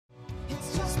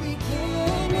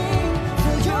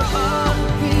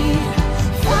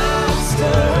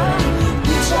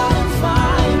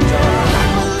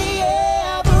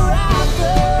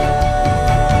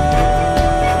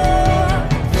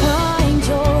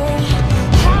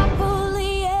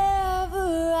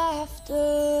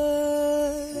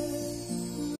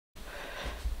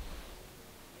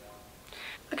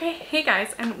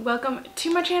guys, and welcome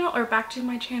to my channel, or back to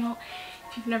my channel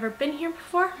if you've never been here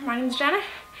before. My name is Jenna,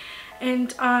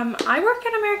 and I work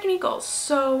at American Eagle,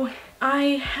 so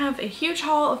I have a huge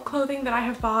haul of clothing that I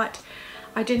have bought.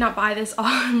 I did not buy this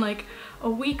all in like a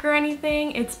week or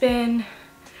anything. It's been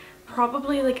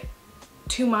probably like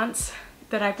 2 months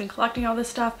that I've been collecting all this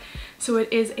stuff, so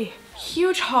it is a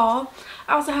huge haul.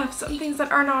 I also have some things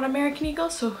that are not American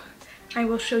Eagle, so I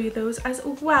will show you those as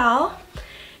well.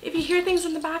 If you hear things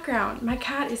in the background, my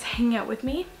cat is hanging out with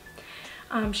me.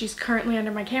 She's currently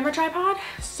under my camera tripod,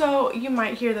 so you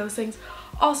might hear those things.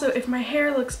 Also, if my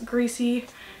hair looks greasy,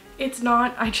 it's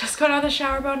not. I just got out of the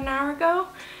shower about an hour ago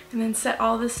and then set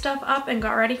all this stuff up and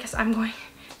got ready because I'm going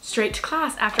straight to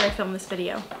class after I film this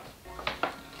video.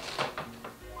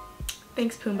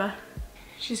 Thanks, Pumbaa.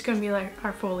 She's gonna be like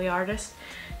our Foley artist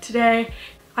today.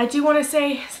 I do want to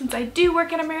say, since I do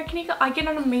work at American Eagle, I get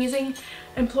an amazing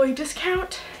employee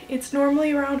discount. It's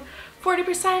normally around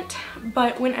 40%,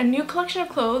 but when a new collection of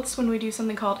clothes, when we do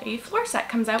something called a floor set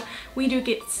comes out, we do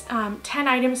get 10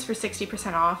 items for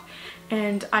 60% off.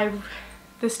 And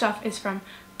this stuff is from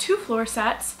 2 floor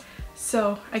sets,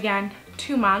 so again,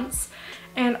 2 months.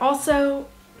 And also,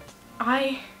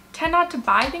 I tend not to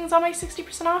buy things on my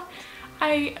 60% off.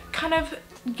 I kind of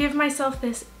give myself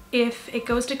this, if it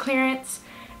goes to clearance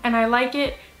and I like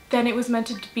it, then it was meant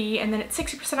to be, and then it's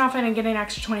 60% off and I get an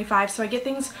extra 25, so I get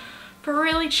things for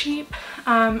really cheap.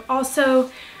 Also,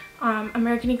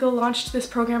 American Eagle launched this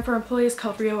program for employees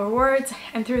called Real Rewards,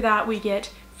 and through that we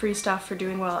get free stuff for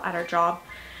doing well at our job.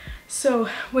 So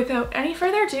without any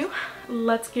further ado,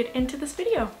 let's get into this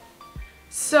video.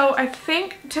 So I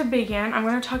think to begin, I'm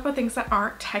going to talk about things that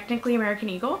aren't technically American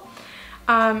Eagle.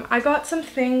 I got some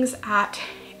things at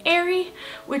Aerie,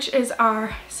 which is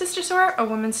our sister store, a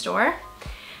women's store.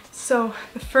 So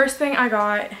the first thing I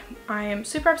got, I am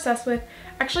super obsessed with.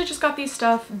 Actually just got these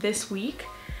stuff this week.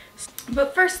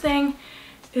 But first thing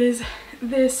is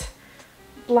this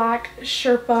black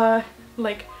Sherpa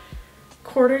like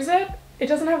quarter zip. It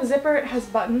doesn't have a zipper, it has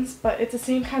buttons, but it's the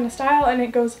same kind of style and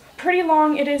it goes pretty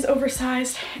long. It is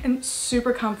oversized and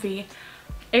super comfy.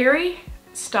 Aerie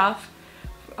stuff,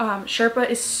 Sherpa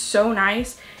is so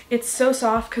nice. It's so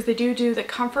soft because they do the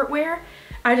comfort wear.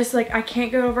 I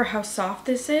can't get over how soft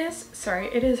this is. Sorry,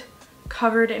 it is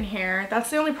covered in hair. That's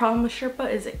the only problem with Sherpa,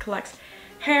 is it collects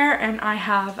hair, and I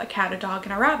have a cat, a dog,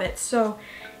 and a rabbit, so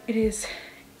it is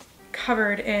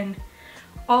covered in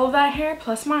all of that hair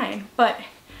plus mine. But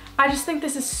I just think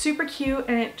this is super cute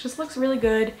and it just looks really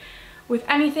good with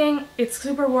anything. It's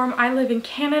super warm. I live in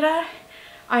Canada.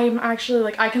 I am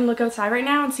actually I can look outside right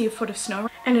now and see a foot of snow,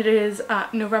 and it is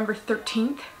November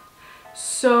 13th.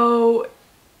 So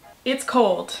it's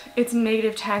cold. It's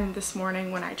 -10 this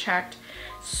morning when I checked.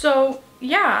 So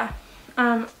yeah,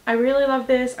 I really love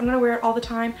this. I'm gonna wear it all the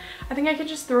time. I think I could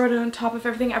just throw it on top of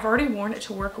everything. I've already worn it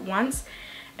to work once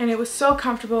and it was so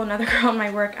comfortable. Another girl at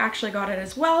my work actually got it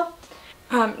as well.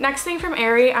 Next thing from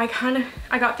Aerie, I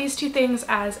got these 2 things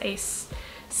as a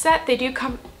set. They do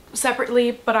come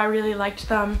separately, but I really liked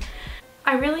them.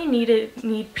 I really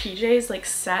need PJs, like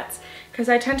sets, because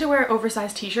I tend to wear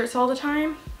oversized t-shirts all the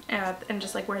time and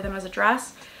just wear them as a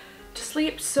dress to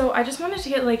sleep. So I just wanted to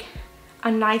get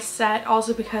a nice set,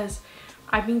 also because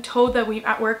I've been told that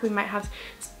at work we might have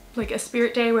a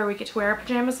spirit day where we get to wear our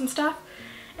pajamas and stuff,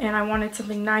 and I wanted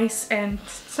something nice and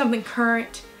something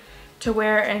current to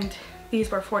wear, and these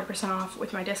were 40% off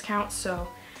with my discount, so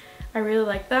I really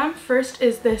like them. First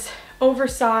is this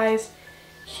oversized,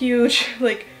 huge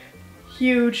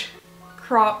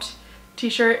cropped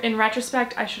t-shirt. In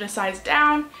retrospect, I should have sized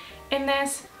down in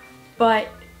this, but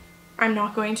I'm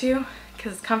not going to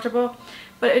because it's comfortable.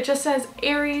 But it just says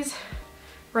Aries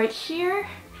right here,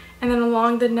 and then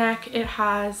along the neck it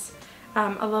has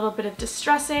a little bit of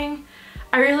distressing.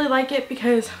 I really like it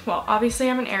because, well, obviously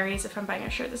I'm an Aries. If I'm buying a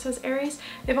shirt that says Aries,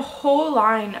 they have a whole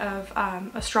line of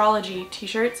astrology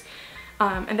t-shirts,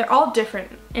 and they're all different,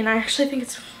 and I actually think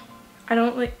it's, I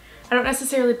don't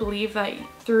necessarily believe that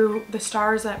through the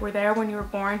stars that were there when you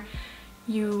were born,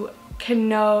 you can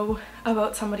know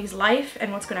about somebody's life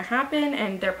and what's going to happen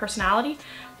and their personality.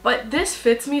 But this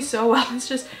fits me so well. It's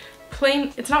just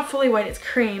plain, it's not fully white, it's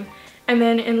cream. And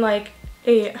then in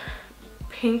a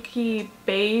pinky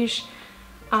beige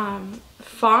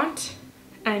font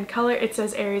and color, it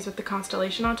says Aries with the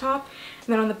constellation on top.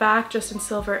 And then on the back, just in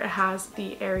silver, it has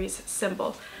the Aries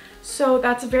symbol. So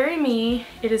that's very me.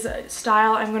 It is a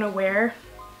style I'm gonna wear,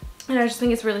 and I just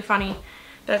think it's really funny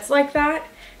that it's like that.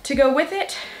 To go with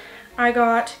it, I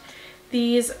got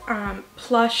these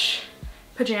plush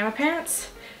pajama pants.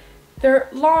 They're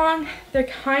long,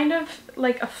 they're kind of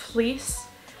like a fleece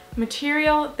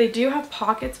material. They do have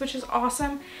pockets, which is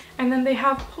awesome. And then they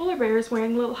have polar bears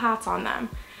wearing little hats on them.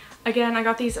 Again, I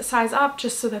got these a size up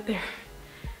just so that they're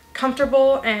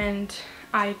comfortable and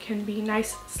I can be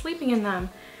nice sleeping in them.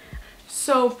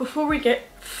 So before we get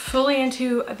fully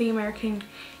into the American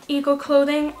Eagle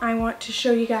clothing, I want to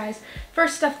show you guys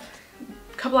first a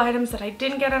couple items that I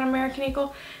didn't get at American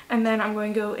Eagle, and then I'm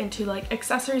going to go into like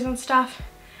accessories and stuff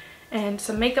and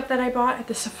some makeup that I bought at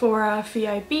the Sephora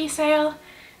VIB sale,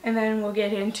 and then we'll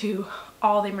get into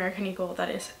all the American Eagle that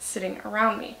is sitting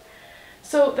around me.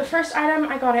 So the first item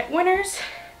I got at Winners,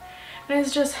 and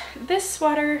it's just this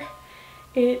sweater.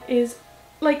 It is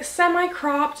like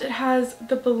semi-cropped. It has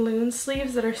the balloon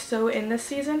sleeves that are so in this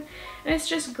season, and it's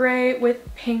just gray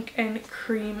with pink and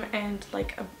cream and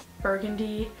like a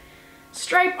burgundy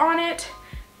stripe on it.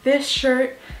 This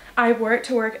shirt, I wore it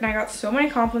to work and I got so many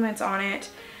compliments on it,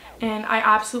 and I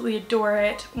absolutely adore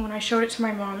it. When I showed it to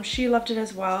my mom, she loved it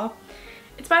as well.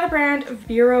 It's by the brand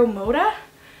Vero Moda.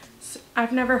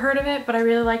 I've never heard of it, but I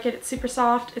really like it. It's super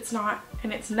soft. It's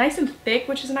nice and thick,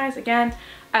 which is nice. Again,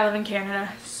 I live in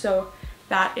Canada, so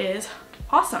that is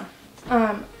awesome.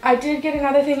 I did get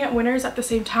another thing at Winners at the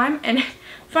same time, and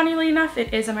funnily enough,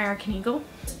 it is American Eagle.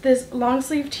 This long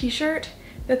sleeve t-shirt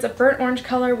that's a burnt orange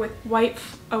color with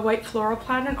a white floral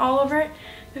pattern all over it.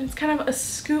 And it's kind of a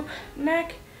scoop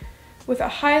neck with a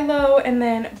high-low and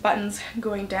then buttons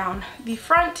going down the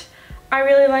front. I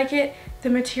really like it. The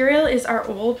material is our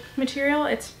old material.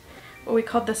 It's what we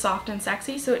called the soft and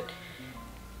sexy, so it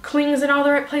clings in all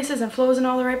the right places and flows in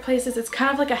all the right places. It's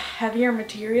kind of like a heavier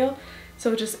material,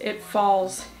 so it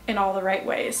falls in all the right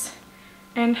ways.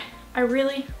 And I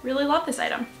really, really love this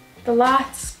item. The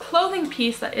last clothing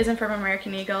piece that isn't from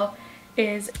American Eagle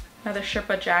is another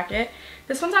Sherpa jacket.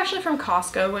 This one's actually from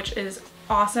Costco, which is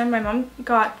awesome. My mom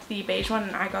got the beige one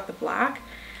and I got the black.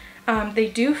 They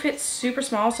do fit super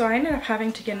small, so I ended up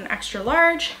having to get an extra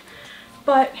large,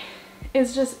 but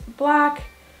it's just black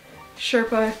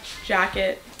Sherpa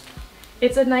jacket.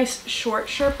 It's a nice short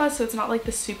Sherpa, so it's not like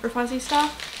the super fuzzy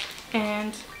stuff.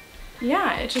 And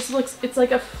yeah, it's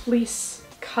like a fleece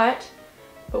cut,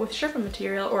 but with Sherpa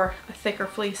material, or a thicker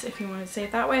fleece if you want to say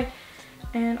it that way.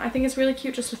 And I think it's really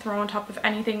cute just to throw on top of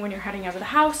anything when you're heading out of the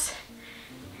house.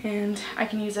 And I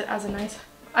can use it as a nice,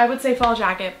 I would say fall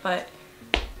jacket, but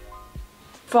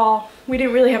fall. We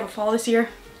didn't really have a fall this year.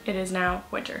 It is now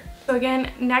winter. So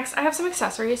again, next I have some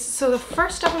accessories. So the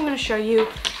first stuff I'm going to show you,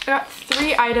 I got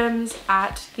 3 items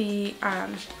at the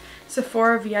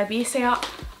Sephora VIB sale.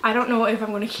 I don't know if I'm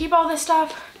going to keep all this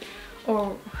stuff,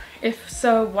 or if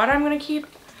so, what I'm going to keep.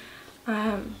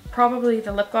 Probably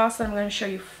the lip gloss that I'm going to show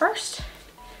you first.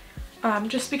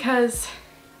 Just because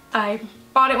I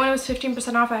bought it when it was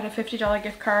 15% off. I had a $50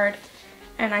 gift card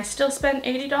and I still spent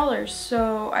 $80,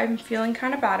 so I'm feeling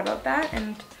kind of bad about that,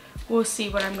 and we'll see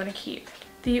what I'm going to keep.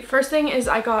 The first thing is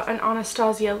I got an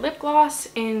Anastasia lip gloss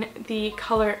in the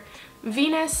color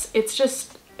Venus. It's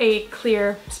just a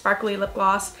clear sparkly lip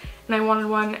gloss, and I wanted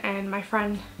one, and my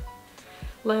friend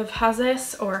Liv has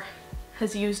this, or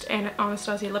has used an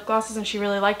Anastasia lip glosses, and she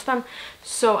really liked them,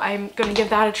 so I'm going to give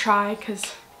that a try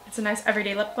because it's a nice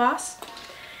everyday lip gloss.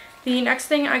 The next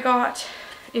thing I got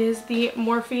is the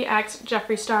Morphe X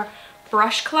Jeffree Star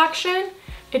brush collection.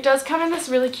 It does come in this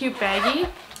really cute baggie,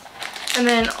 and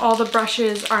then all the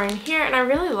brushes are in here, and I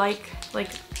really like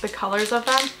the colors of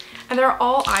them, and they're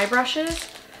all eye brushes.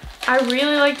 I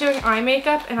really like doing eye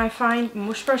makeup, and I find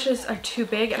most brushes are too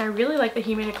big, and I really like that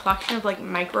he made a collection of like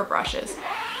micro brushes,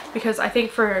 because I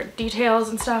think for details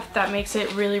and stuff that makes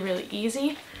it really, really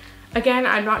easy. Again,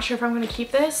 I'm not sure if I'm going to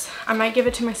keep this. I might give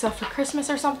it to myself for Christmas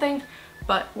or something,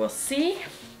 but we'll see.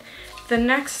 The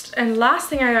next and last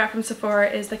thing I got from Sephora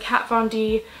is the Kat Von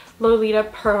D Lolita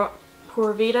Pura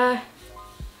Vida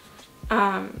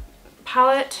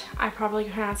palette. I probably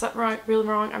pronounced that really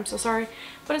wrong, I'm so sorry.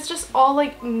 But it's just all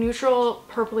like neutral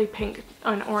purpley pink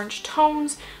and orange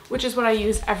tones, which is what I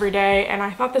use every day, and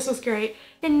I thought this was great.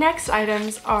 The next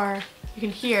items are, you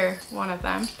can hear one of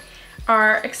them,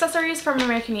 are accessories from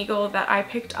American Eagle that I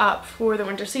picked up for the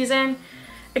winter season.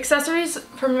 Accessories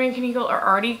from American Eagle are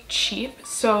already cheap,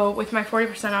 so with my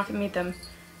 40% off it made them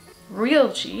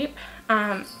real cheap.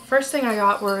 First thing I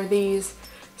got were these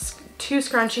 2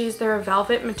 scrunchies. They're a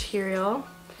velvet material,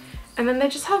 and then they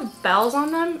just have bells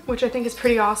on them, which I think is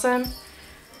pretty awesome.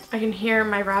 I can hear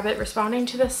my rabbit responding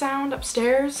to this sound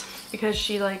upstairs because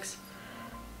she likes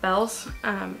bells,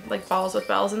 like balls with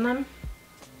bells in them.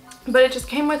 But it just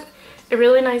came with a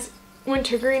really nice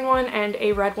winter green one and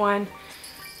a red one,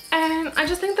 and I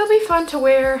just think they'll be fun to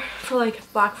wear for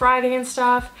like Black Friday and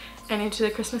stuff, and into the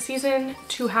Christmas season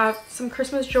to have some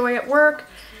Christmas joy at work.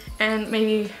 and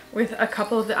maybe with a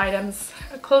couple of the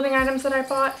clothing items that I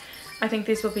bought, I think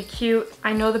these will be cute.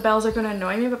 I know the bells are going to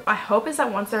annoy me, but my hope is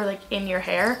that once they're like in your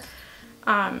hair,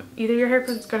 either your hair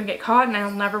is going to get caught and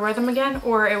I'll never wear them again,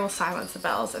 or it will silence the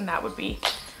bells, and that would be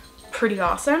pretty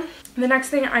awesome. The next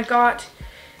thing I got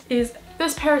is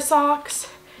this pair of socks.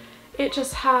 It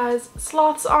just has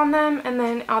sloths on them, and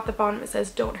then at the bottom it says,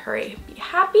 "Don't hurry, be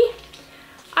happy."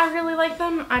 I really like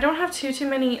them. I don't have too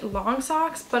many long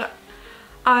socks, but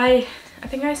I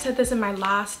think I said this in my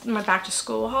back to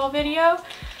school haul video,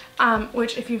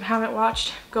 which if you haven't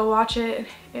watched, go watch it.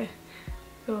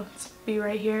 It'll be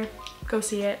right here. Go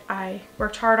see it. I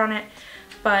worked hard on it,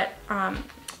 but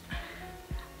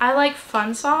I like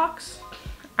fun socks.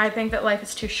 I think that life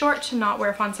is too short to not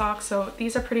wear fun socks, so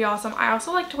these are pretty awesome. I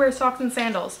also like to wear socks and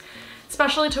sandals,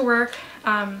 especially to work.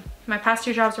 My past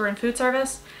 2 jobs were in food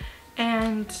service,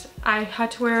 and I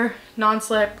had to wear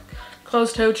non-slip,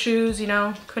 closed-toed shoes, you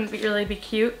know, couldn't really be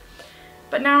cute.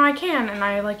 But now I can, and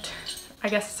I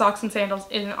guess socks and sandals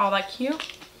isn't all that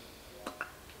cute.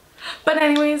 But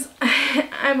anyways,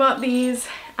 I bought these.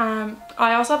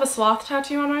 I also have a sloth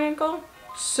tattoo on my ankle,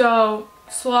 so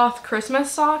sloth Christmas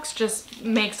socks just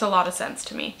makes a lot of sense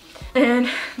to me. And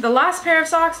the last pair of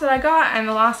socks that I got, and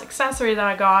the last accessory that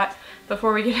I got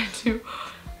before we get into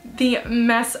the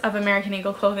mess of American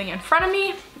Eagle clothing in front of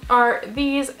me, are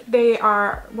these. They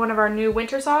are one of our new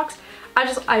winter socks.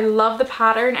 I love the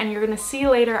pattern, and you're gonna see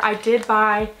later I did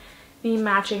buy the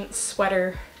matching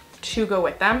sweater to go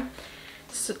with them.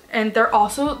 So, and they're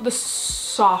also the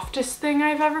softest thing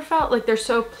I've ever felt. Like, they're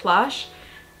so plush.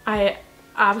 I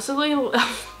absolutely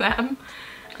love them.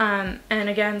 And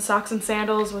again, socks and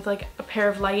sandals with like a pair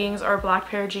of leggings or a black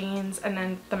pair of jeans and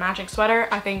then the matching sweater,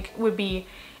 I think would be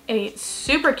a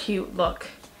super cute look.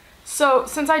 So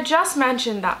since I just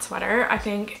mentioned that sweater, I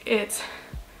think it's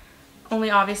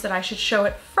only obvious that I should show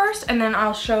it first, and then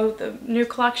I'll show the new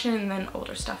collection and then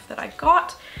older stuff that I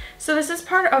got. So this is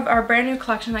part of our brand new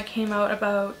collection that came out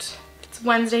it's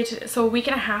Wednesday, so a week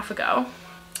and a half ago.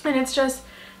 And it's just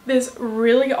this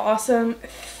really awesome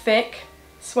thick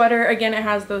sweater. Again, it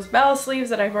has those bell sleeves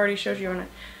that I've already showed you in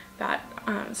that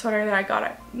sweater that I got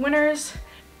at Winners.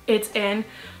 It's in,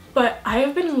 but I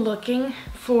have been looking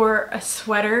for a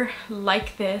sweater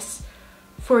like this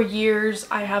for years.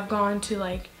 I have gone to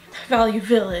like Value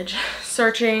Village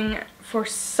searching for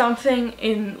something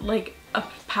in like a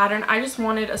pattern. I just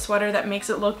wanted a sweater that makes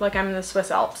it look like I'm in the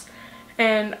Swiss Alps,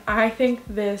 and I think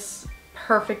this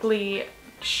perfectly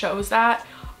shows that.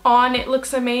 On, it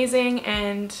looks amazing,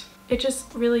 and it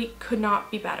just really could not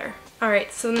be better.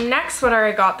 Alright, so the next sweater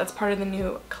I got that's part of the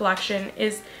new collection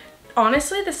is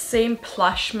honestly the same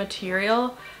plush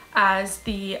material as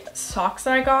the socks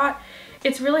that I got.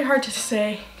 It's really hard to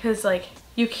say because like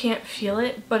you can't feel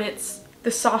it, but it's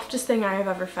the softest thing I have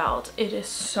ever felt. It is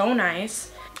so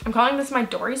nice. I'm calling this my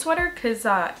Dory sweater because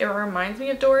it reminds me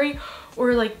of Dory,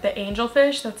 or like the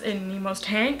angelfish that's in Nemo's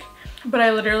tank. But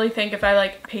I literally think if I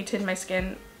like painted my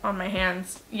skin on my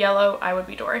hands yellow, I would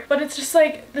be Dory. But it's just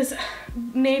like this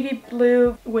navy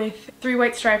blue with 3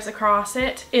 white stripes across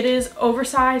it. It is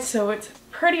oversized, so it's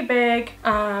pretty big,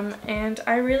 and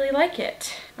I really like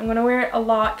it. I'm gonna wear it a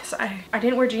lot because I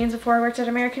didn't wear jeans before I worked at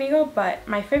American Eagle, but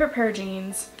my favorite pair of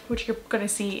jeans, which you're gonna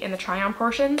see in the try-on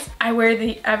portions, I wear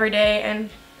the every day,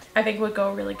 and I think would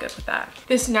go really good with that.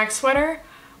 This next sweater,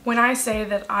 when I say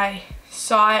that I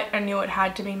saw it and knew it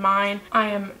had to be mine, I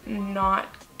am not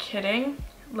kidding,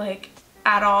 like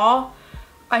at all.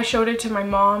 I showed it to my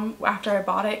mom after I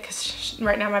bought it because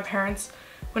right now my parents,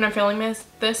 when I'm filming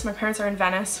this, my parents are in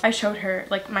Venice. I showed her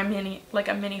like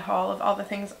a mini haul of all the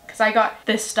things because I got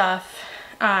this stuff,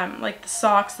 like the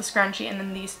socks, the scrunchie, and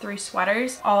then these 3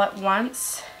 sweaters all at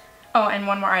once. Oh, and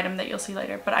one more item that you'll see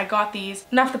later, but I got these.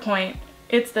 Enough the point.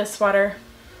 It's this sweater.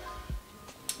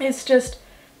 It's just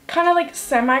kind of like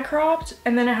semi-cropped,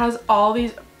 and then it has all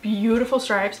these beautiful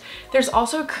stripes. There's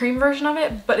also a cream version of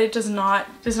it, but it does not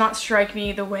strike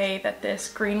me the way that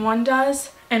this green one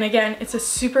does. And again, it's a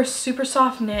super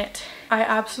soft knit. I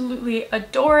absolutely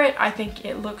adore it. I think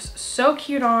it looks so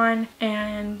cute on,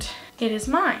 and it is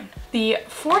mine. The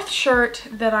 4th shirt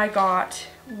that I got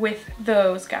with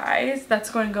those guys, that's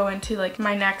going to go into like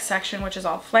my next section, which is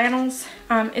all flannels.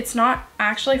 It's not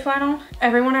actually flannel.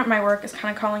 Everyone at my work is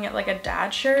kind of calling it like a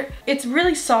dad shirt. It's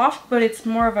really soft, but it's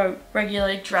more of a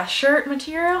regular dress shirt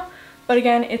material. But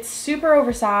again, it's super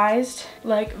oversized,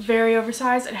 like very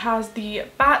oversized. It has the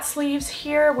bat sleeves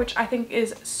here, which I think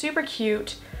is super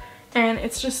cute. And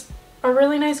it's just a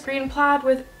really nice green plaid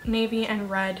with navy and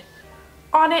red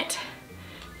on it.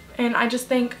 And I just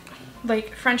think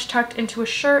like French tucked into a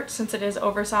shirt, since it is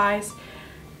oversized,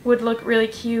 would look really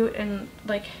cute and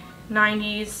like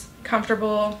 90s,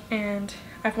 comfortable, and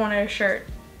I've wanted a shirt,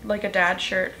 like a dad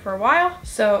shirt, for a while.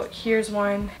 So here's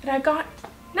one that I've got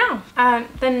now.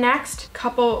 The next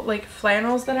couple like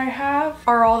flannels that I have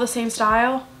are all the same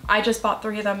style. I just bought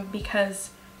 3 of them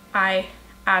because I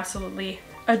absolutely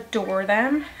adore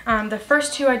them. The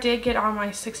first 2 I did get on my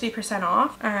 60%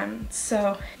 off.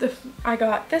 I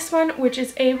got this one, which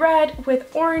is a red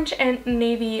with orange and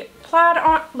navy plaid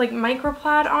on, like micro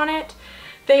plaid on it.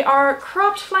 They are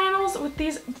cropped flannels with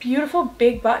these beautiful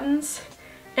big buttons,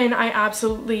 and I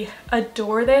absolutely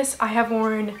adore this. I have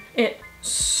worn it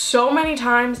so many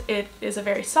times. It is a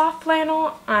very soft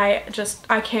flannel. I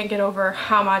can't get over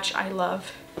how much I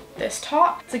love this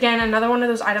top. It's again another one of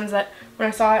those items that when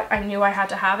I saw it, I knew I had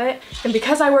to have it. And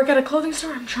because I work at a clothing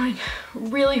store, I'm trying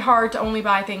really hard to only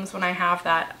buy things when I have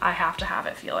that I have to have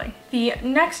it feeling. The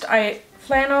next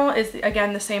flannel is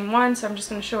again the same one, so I'm just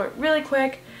going to show it really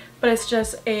quick, but it's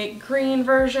just a green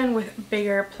version with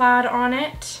bigger plaid on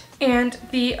it. And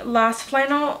the last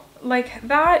flannel like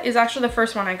that is actually the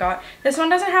first one I got. This one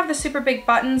doesn't have the super big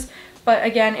buttons, but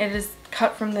again, it is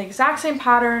cut from the exact same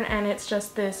pattern, and it's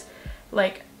just this,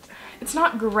 like, it's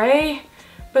not gray,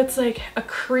 but it's like a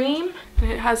cream,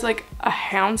 and it has like a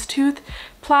houndstooth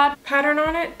plaid pattern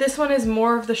on it. This one is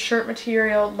more of the shirt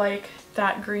material, like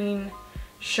that green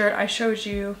shirt I showed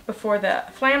you before, the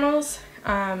flannels.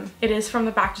 It is from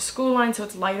the back to school line, so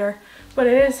it's lighter, but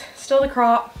it is still the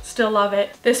crop. Still love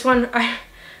it. This one,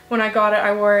 when I got it,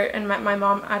 I wore it and met my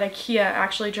mom at IKEA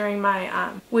actually during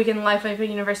my Wigan Life of a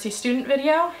University Student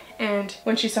video, and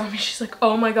when she saw me, she's like,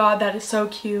 oh my god, that is so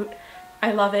cute.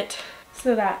 I love it.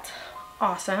 So that's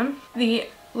awesome. The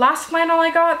last flannel I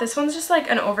got, this one's just like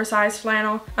an oversized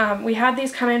flannel. We had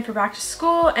these come in for back to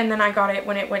school, and then I got it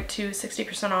when it went to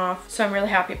 60% off, so I'm really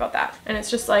happy about that. And it's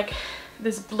just like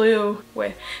this blue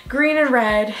with green and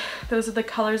red. Those are the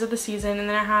colors of the season. And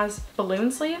then it has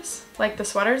balloon sleeves, like the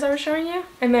sweaters I was showing you.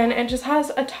 And then it just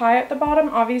has a tie at the bottom.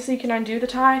 Obviously you can undo the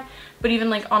tie, but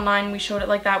even like online we showed it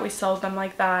like that. We sold them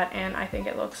like that, and I think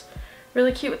it looks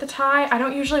really cute with the tie. I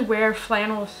don't usually wear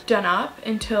flannels done up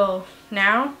until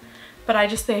now, but I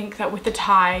just think that with the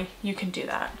tie you can do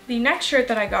that. The next shirt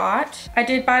that I got, I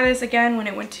did buy this again when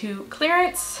it went to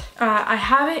clearance. I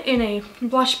have it in a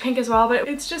blush pink as well, but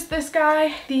it's just this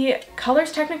guy. The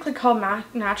color's technically called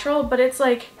natural, but it's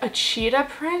like a cheetah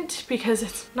print because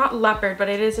it's not leopard, but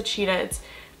it is a cheetah. It's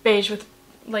beige with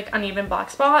like uneven black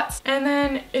spots, and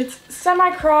then it's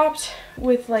semi-cropped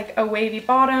with like a wavy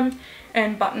bottom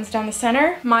and buttons down the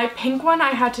center. My pink one,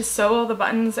 I had to sew all the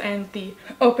buttons and the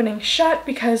opening shut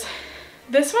because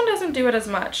this one doesn't do it as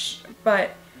much,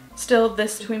 but still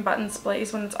this between buttons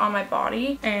displays when it's on my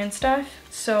body and stuff.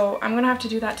 So I'm gonna have to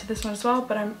do that to this one as well,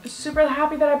 but I'm super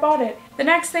happy that I bought it. The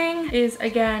next thing is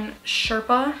again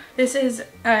Sherpa. This is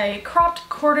a cropped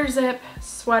quarter zip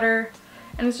sweater,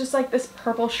 and it's just like this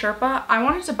purple Sherpa. I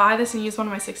wanted to buy this and use one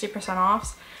of my 60%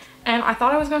 offs, and I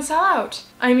thought I was gonna sell out.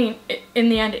 I mean, in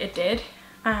the end it did.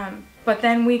 But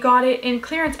then we got it in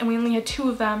clearance and we only had 2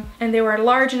 of them, and they were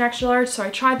large and extra large, so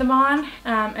I tried them on,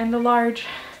 and the large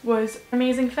was an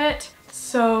amazing fit.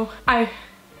 So I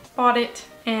bought it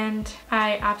and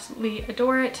I absolutely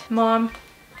adore it. Mom,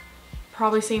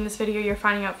 probably seeing this video, you're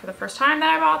finding out for the first time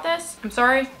that I bought this. I'm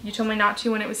sorry, you told me not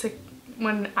to when it was like,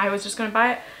 when I was just gonna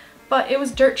buy it, but it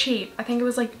was dirt cheap. I think it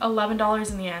was like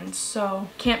 $11 in the end, so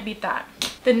can't beat that.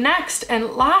 The next and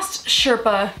last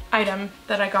Sherpa item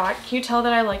that I got, can you tell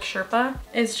that I like Sherpa,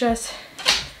 is just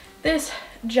this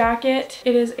jacket.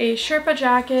 It is a Sherpa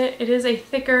jacket. It is a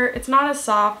thicker, it's not as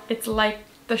soft. It's like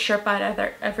the Sherpa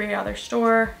at every other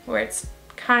store where it's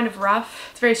kind of rough.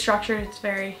 It's very structured, it's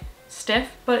very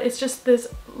stiff, but it's just this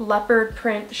leopard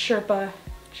print Sherpa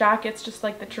jacket. It's just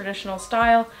like the traditional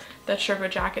style that Sherpa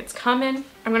jackets come in.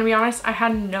 I'm gonna be honest, I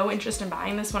had no interest in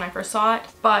buying this when I first saw it,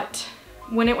 but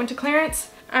when it went to clearance,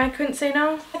 I couldn't say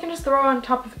no. I can just throw it on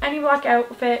top of any black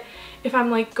outfit. If I'm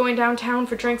like going downtown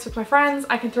for drinks with my friends,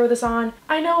 I can throw this on.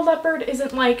 I know leopard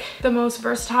isn't like the most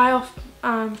versatile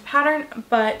pattern,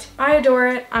 but I adore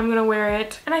it. I'm gonna wear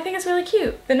it, and I think it's really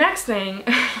cute. The next thing,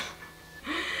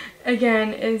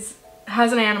 again,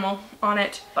 has an animal on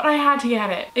it, but I had to get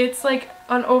it. It's like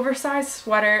an oversized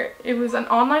sweater. It was an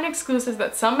online exclusive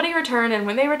that somebody returned, and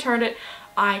when they returned it,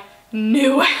 I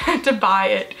knew I had to buy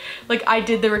it. Like, I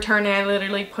did the return and I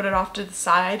literally put it off to the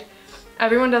side.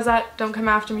 Everyone does that. Don't come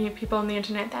after me, people on the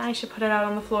internet, that I should put it out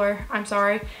on the floor. I'm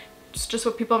sorry. It's just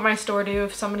what people at my store do.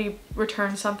 If somebody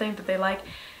returns something that they like,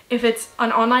 if it's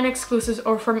an online exclusive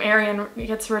or from Arian, it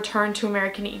gets returned to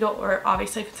American Eagle, or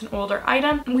obviously if it's an older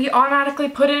item, we automatically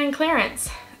put it in clearance.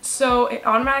 So it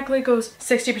automatically goes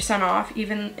 60% off,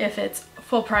 even if it's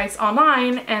full price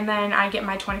online, and then I get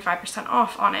my 25%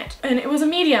 off on it. And it was a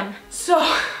medium, so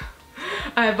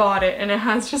I bought it, and it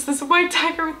has just this white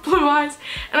tiger with blue eyes,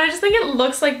 and I just think it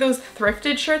looks like those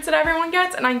thrifted shirts that everyone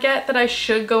gets, and I get that I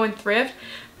should go and thrift,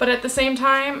 but at the same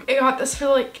time, I got this for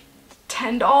like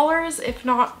 $10, if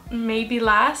not maybe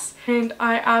less, and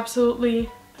I absolutely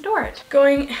adore it.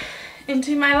 Going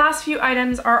into my last few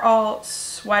items are all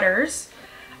sweaters.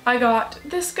 I got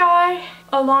this guy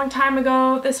a long time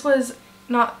ago. This was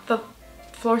not the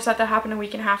floor set that happened a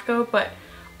week and a half ago, but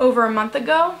over a month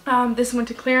ago. This went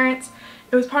to clearance.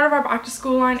 It was part of our back to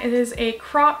school line. It is a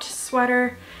cropped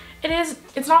sweater.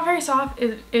 It's not very soft,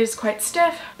 it is quite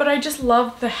stiff, but I just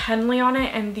love the Henley on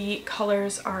it, and the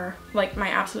colors are like my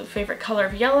absolute favorite color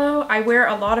of yellow. I wear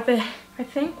a lot of it. I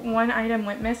think one item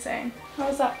went missing. How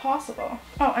is that possible?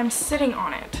 Oh, I'm sitting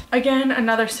on it. Again,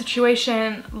 another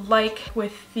situation like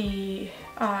with the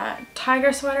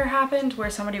tiger sweater happened,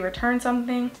 where somebody returned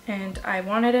something and I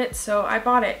wanted it, so I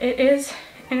bought it. It is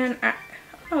in an,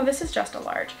 oh, this is just a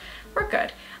large. We're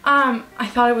good. I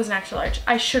thought it was an extra large.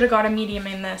 I should have got a medium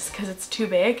in this because it's too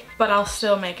big, but I'll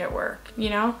still make it work, you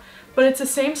know? But it's the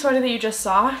same sweater that you just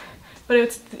saw, but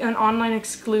it's an online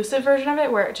exclusive version of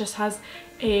it where it just has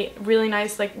a really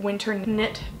nice like winter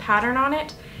knit pattern on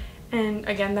it. And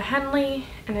again, the Henley,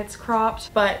 and it's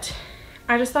cropped, but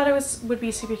I just thought it would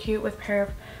be super cute with a pair of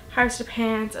high-waisted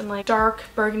pants and like dark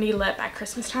burgundy lip at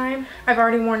Christmas time. I've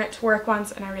already worn it to work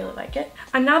once and I really like it.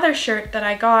 Another shirt that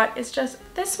I got is just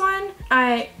this one.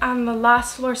 On the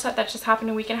last floor set that just happened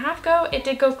a week and a half ago, it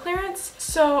did go clearance,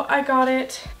 so I got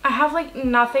it. I have like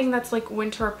nothing that's like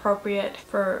winter appropriate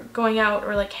for going out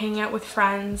or like hanging out with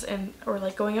friends or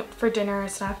like going out for dinner and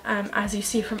stuff, as you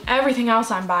see from everything else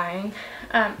I'm buying.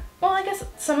 Well, I guess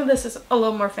some of this is a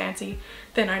little more fancy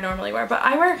than I normally wear, but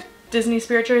I wear Disney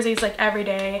Spirit jerseys like every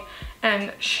day,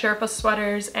 and Sherpa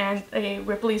sweaters, and a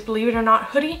Ripley's Believe It or Not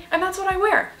hoodie, and that's what I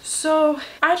wear. So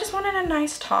I just wanted a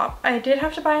nice top. I did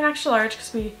have to buy an extra large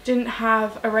because we didn't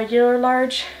have a regular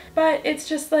large, but it's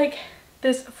just like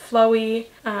this flowy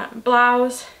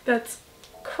blouse that's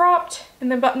cropped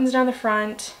and then buttons down the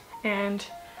front, and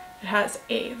it has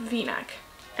a v-neck,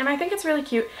 and I think it's really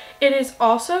cute. It is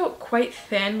also quite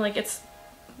thin, like it's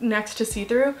next to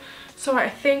see-through, so I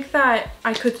think that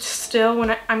I could still,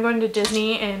 when I'm going to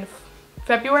Disney in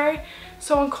February,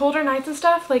 so on colder nights and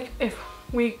stuff, like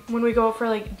when we go out for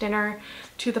like dinner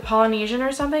to the Polynesian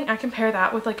or something, I can pair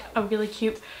that with like a really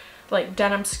cute like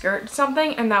denim skirt or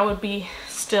something, and that would be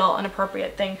still an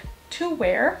appropriate thing to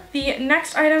wear. The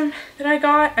next item that I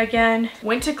got, again,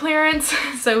 went to clearance,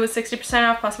 so it was 60%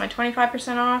 off plus my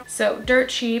 25% off. So dirt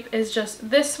cheap is just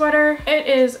this sweater. It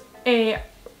is a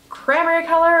cranberry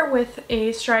color with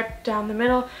a stripe down the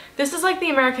middle. This is like the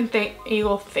American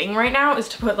Eagle thing right now, is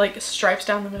to put like stripes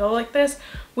down the middle like this.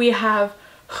 We have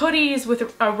hoodies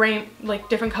with like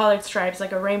different colored stripes,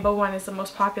 like a rainbow one is the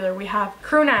most popular. We have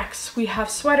crew necks, we have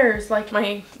sweaters, like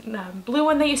my blue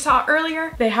one that you saw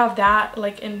earlier. They have that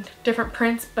like in different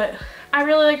prints, but I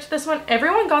really liked this one.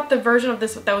 Everyone got the version of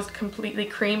this that was completely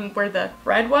cream where the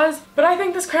red was, but I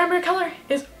think this cranberry color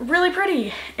is really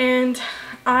pretty, and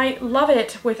I love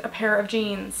it with a pair of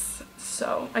jeans.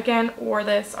 So again, wore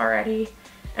this already,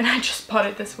 and I just bought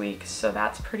it this week, so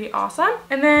that's pretty awesome.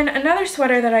 And then another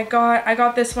sweater that I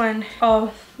got this one a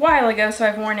while ago, so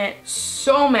I've worn it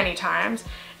so many times.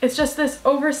 It's just this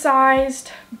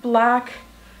oversized black,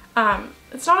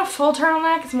 it's not a full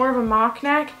turtleneck, it's more of a mock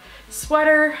neck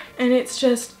sweater, and it's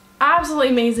just absolutely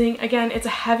amazing. Again, it's a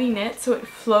heavy knit, so it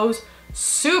flows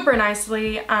super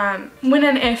nicely. When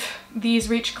and if these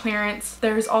reach clearance,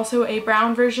 there's also a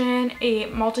brown version, a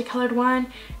multicolored one,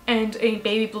 and a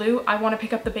baby blue. I want to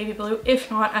pick up the baby blue, if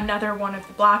not another one of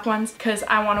the black ones, because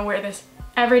I want to wear this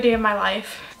every day of my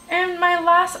life. And my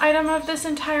last item of this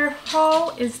entire haul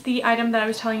is the item that I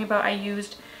was telling you about I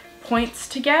used points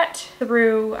to get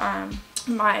through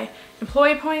my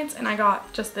employee points, and I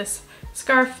got just this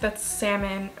scarf that's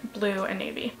salmon, blue, and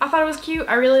navy. I thought it was cute.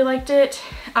 I really liked it.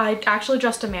 I actually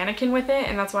dressed a mannequin with it,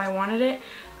 and that's why I wanted it.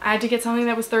 I had to get something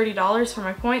that was $30 for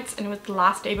my points, and it was the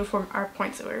last day before our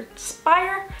points would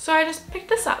expire, so I just picked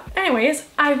this up. Anyways,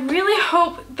 I really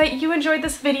hope that you enjoyed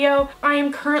this video. I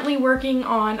am currently working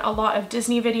on a lot of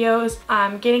Disney videos.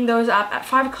 I'm getting those up at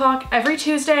 5 o'clock every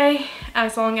Tuesday,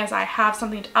 as long as I have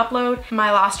something to upload.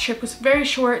 My last trip was very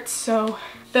short, so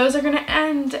those are gonna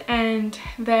end, and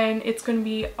then it's gonna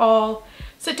be all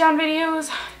sit-down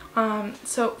videos.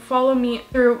 So follow me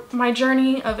through my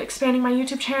journey of expanding my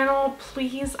YouTube channel,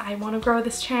 please. I want to grow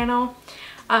this channel.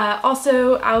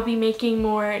 Also, I'll be making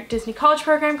more Disney College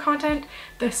Program content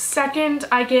the second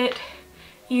I get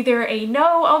either a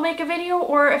no, I'll make a video,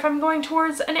 or if I'm going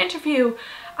towards an interview,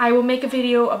 I will make a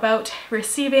video about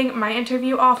receiving my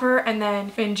interview offer. And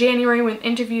then in January, when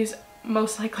interviews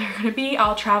most likely are going to be,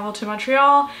 I'll travel to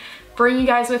Montreal, bring you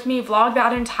guys with me, vlog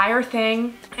that entire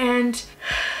thing. And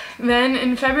then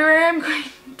in February, I'm going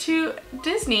to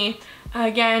Disney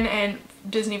again, and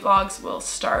Disney vlogs will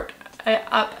start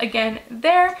up again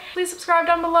there. Please subscribe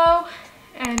down below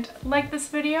and like this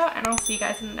video, and I'll see you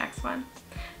guys in the next one.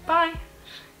 Bye.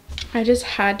 I just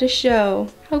had to show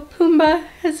how Pumbaa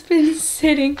has been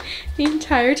sitting the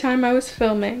entire time I was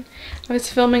filming. I was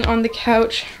filming on the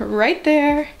couch right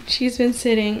there. She's been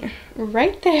sitting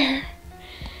right there,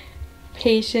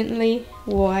 patiently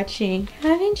watching.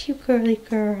 Haven't you, girly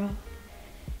girl?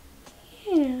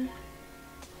 Yeah.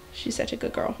 She's such a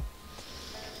good girl.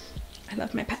 I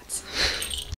love my pets.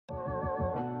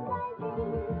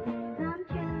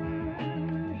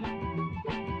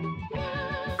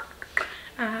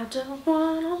 I don't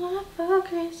want a lot for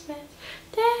Christmas.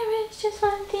 There is just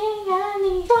one thing I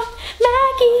need.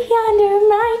 Maggie under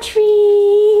my tree.